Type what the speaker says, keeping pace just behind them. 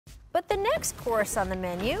But the next course on the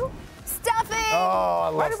menu, stuffing! Oh, I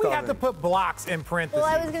love Why do we stuffing. have to put blocks in parentheses? Well,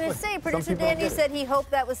 I was going to say, producer Danny said he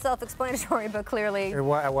hoped that was self-explanatory, but clearly It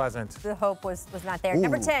wasn't. the hope was not there.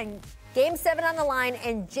 Number 10, Game 7 on the line,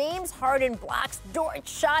 and James Harden blocks Dort's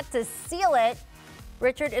shot to seal it.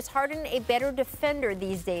 Richard, is Harden a better defender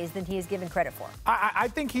these days than he is given credit for? I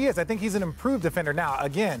think he is. I think he's an improved defender now.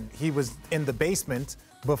 Again, he was in the basement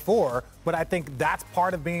before, but I think that's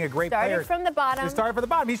part of being a great player. Started from the bottom. He started from the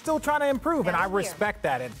bottom. He's still trying to improve, and I respect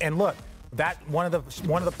that. And look, that one of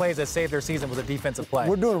the plays that saved their season was a defensive play.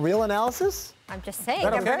 We're doing real analysis? I'm just saying.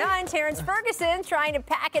 That Number okay? 9, Terrence Ferguson trying to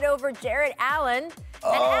pack it over Jarrett Allen.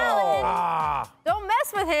 And Allen, don't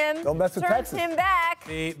mess with him. Don't mess with Turns Texas. him back.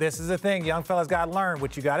 See, this is the thing. Young fellas got to learn.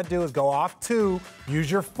 What you got to do is go off 2, use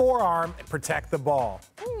your forearm, and protect the ball.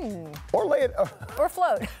 Or lay it. Or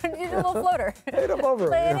float. Use a little floater. Lay it up over.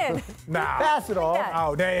 Lay it in. Nah. Pass it off. that.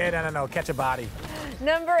 Oh, no. Catch a body.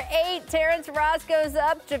 Number 8, Terrence Ross goes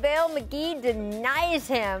up. JaVale McGee denies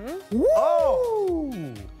him. Oh!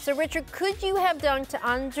 So, Richard, could you have dunked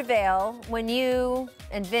on JaVale when you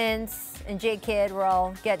and Vince and J. Kidd were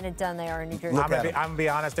all getting it done there in New Jersey? I'm gonna be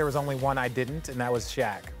honest. There was only one I didn't, and that was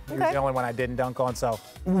Shaq. He was the only one I didn't dunk on. So.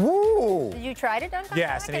 Woo! Did you try to dunk on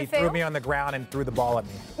Yes, Shaq and he failed? threw me on the ground and threw the ball at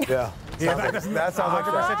me. Yeah. That sounds like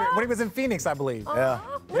Shaq. When he was in Phoenix, I believe. Yeah.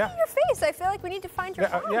 Look at your face. I feel like we need to find your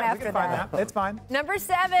mom we after can find that. that. It's fine. Number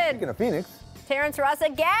 7, Speaking of Phoenix. Terrence Ross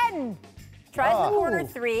again. Tries the corner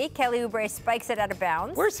 3. Kelly Oubre spikes it out of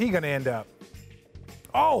bounds. Where's he going to end up?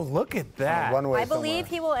 Oh, look at that. Runway I believe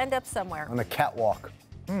he will end up somewhere. on a catwalk.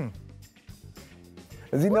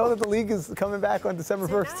 Does he know that the league is coming back on December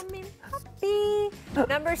 1st? I mean, happy.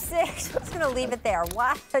 Number 6. I'm just going to leave it there.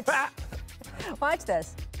 Watch. Watch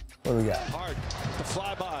this. What do we got? Hard to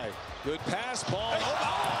fly by. Good pass, ball.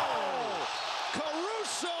 Oh!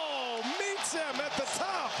 Caruso meets him at the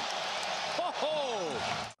top. Oh!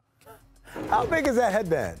 How big is that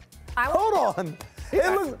headband? Hold on.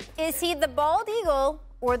 Is he the bald eagle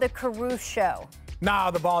or the Caruso?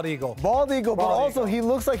 Nah, the bald eagle. Bald eagle, but Bald also eagle. he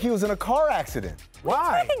looks like he was in a car accident.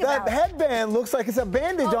 Why? That headband looks like it's a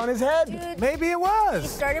bandage on his head. Dude, Maybe it he was.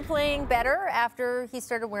 started playing better after he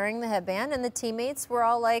started wearing the headband, and the teammates were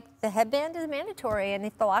all like, the headband is mandatory, and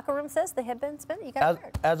if the locker room says the headband's mandatory, you got to wear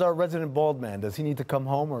it. As our resident bald man, does he need to come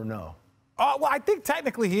home or no? Oh, well, I think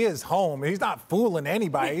technically he is home. He's not fooling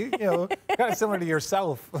anybody. You know, kind of similar to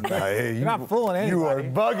yourself. Hey, You're not fooling anybody. You are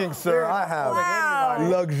bugging, sir. I have Wow.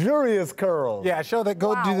 luxurious curls. Yeah, show that.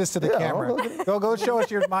 Go do this to the camera. Go show us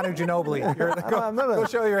your Manu Ginobili. Go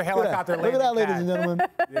show your helicopter Look at that, ladies and gentlemen.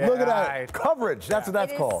 Look at that. right. Coverage. That's what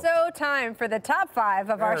that's It called. is so time for the top 5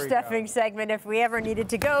 of our There we stuffing segment. If we ever needed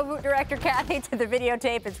to go, Director Kathy, to the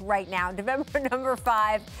videotape, it's right now. November number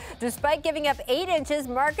 5. Despite giving up 8 inches,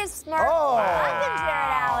 Marcus Smart and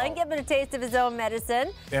Jarrett Allen giving a taste of his own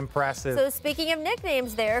medicine. Impressive. So speaking of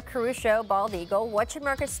nicknames there, Caruso, Bald Eagle, what should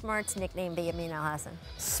Marcus Smart's nickname be, Amin Al-Hassan?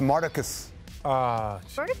 Smarticus.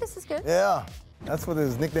 Smarticus is good. Yeah. That's what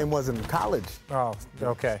his nickname was in college. Oh,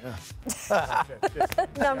 okay.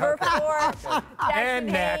 Number 4, And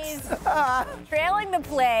Jackson next. Hayes, trailing the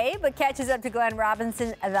play, but catches up to Glenn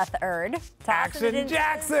Robinson III. Action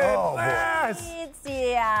Jackson. Oh, boy. Yes.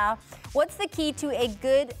 Yeah. What's the key to a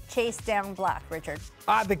good chase down block, Richard?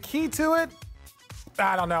 The key to it,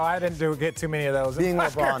 I don't know. I didn't get too many of those. Being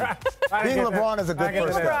LeBron. Being LeBron is a good Being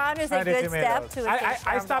first step. LeBron is a good step to a chase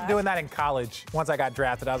down I stopped block. doing that in college. Once I got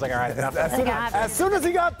drafted, I was like, all right, enough. As soon as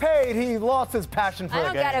he got paid, he lost his passion for I the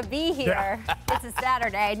don't game. gotta be here. It's a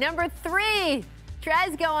Saturday. Number 3,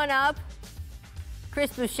 Trez going up. Chris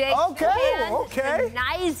Boucher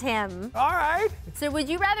denies him. All right. So would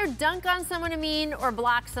you rather dunk on someone, Amin, or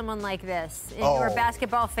block someone like this in your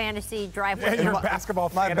basketball fantasy driveway? Your basketball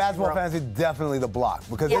My basketball world. fantasy, definitely the block,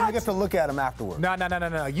 because then you get to look at him afterwards.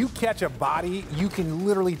 No. You catch a body, you can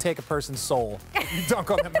literally take a person's soul. You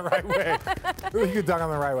dunk on them the right way. You can dunk on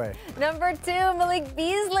them the right way. Number 2, Malik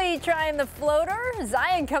Beasley trying the floater.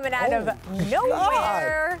 Zion coming out of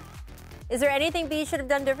nowhere. Is there anything B should have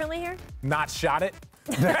done differently here? Not shot it.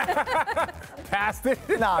 Passed it.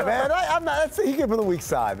 Nah, man, I'm not. He came from the weak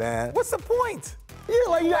side, man. What's the point?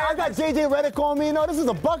 I got JJ Redick on me. No, this is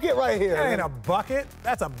a bucket right here. That ain't a bucket.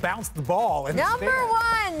 That's a bounced ball. Number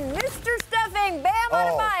 1, Mr. Stuffing, Bam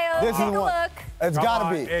Adebayo. This is Take the a one. look. It's got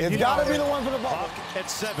to be. and It's you got to know be the one for the bucket. Buck at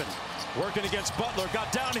 7. Working against Butler.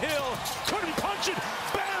 Got downhill. Couldn't punch it.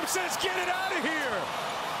 Bam says, get it out of here.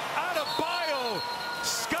 Adebayo,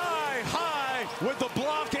 sky high with the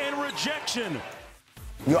block and rejection.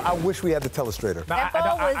 Yo, I wish we had the telestrator. That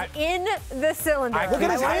ball was in the cylinder. Look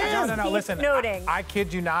at his hands. No. Listen, Noting. I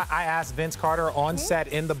kid you not. I asked Vince Carter on set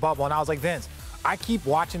in the bubble, and I was like, Vince, I keep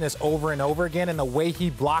watching this over and over again, and the way he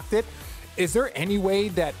blocked it. Is there any way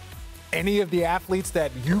that any of the athletes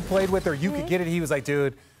that you played with or you could get it? He was like,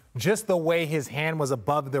 dude, just the way his hand was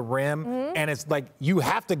above the rim, and it's like you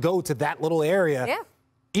have to go to that little area. Yeah.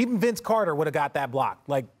 Even Vince Carter would have got that block,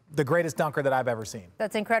 like the greatest dunker that I've ever seen.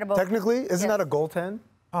 That's incredible. Technically, isn't that a goaltend?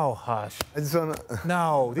 Oh, hush. I just wanna...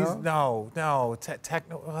 No,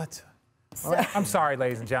 what? I'm sorry,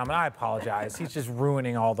 ladies and gentlemen. I apologize. He's just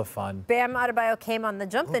ruining all the fun. Bam Adebayo came on the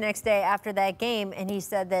jump the next day after that game, and he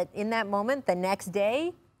said that in that moment, the next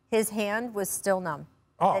day, his hand was still numb.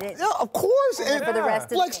 Oh, yeah, of course. And for the rest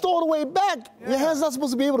of Flex the game. all the way back. Your hand's not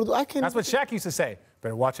supposed to be able to do. I can't. That's what Shaq used to say.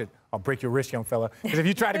 Better watch it. I'll break your wrist, young fella. Because if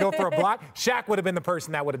you tried to go for a block, Shaq would have been the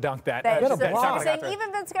person that would have dunked that. So Shaq I'm would've saying got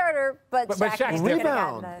even Vince Carter, but Shaq's Shaq different.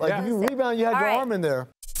 Rebound. Like if you rebound, you had your arm in there.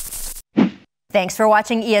 Thanks for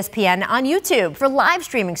watching ESPN on YouTube. For live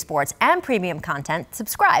streaming sports and premium content,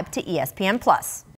 subscribe to ESPN+.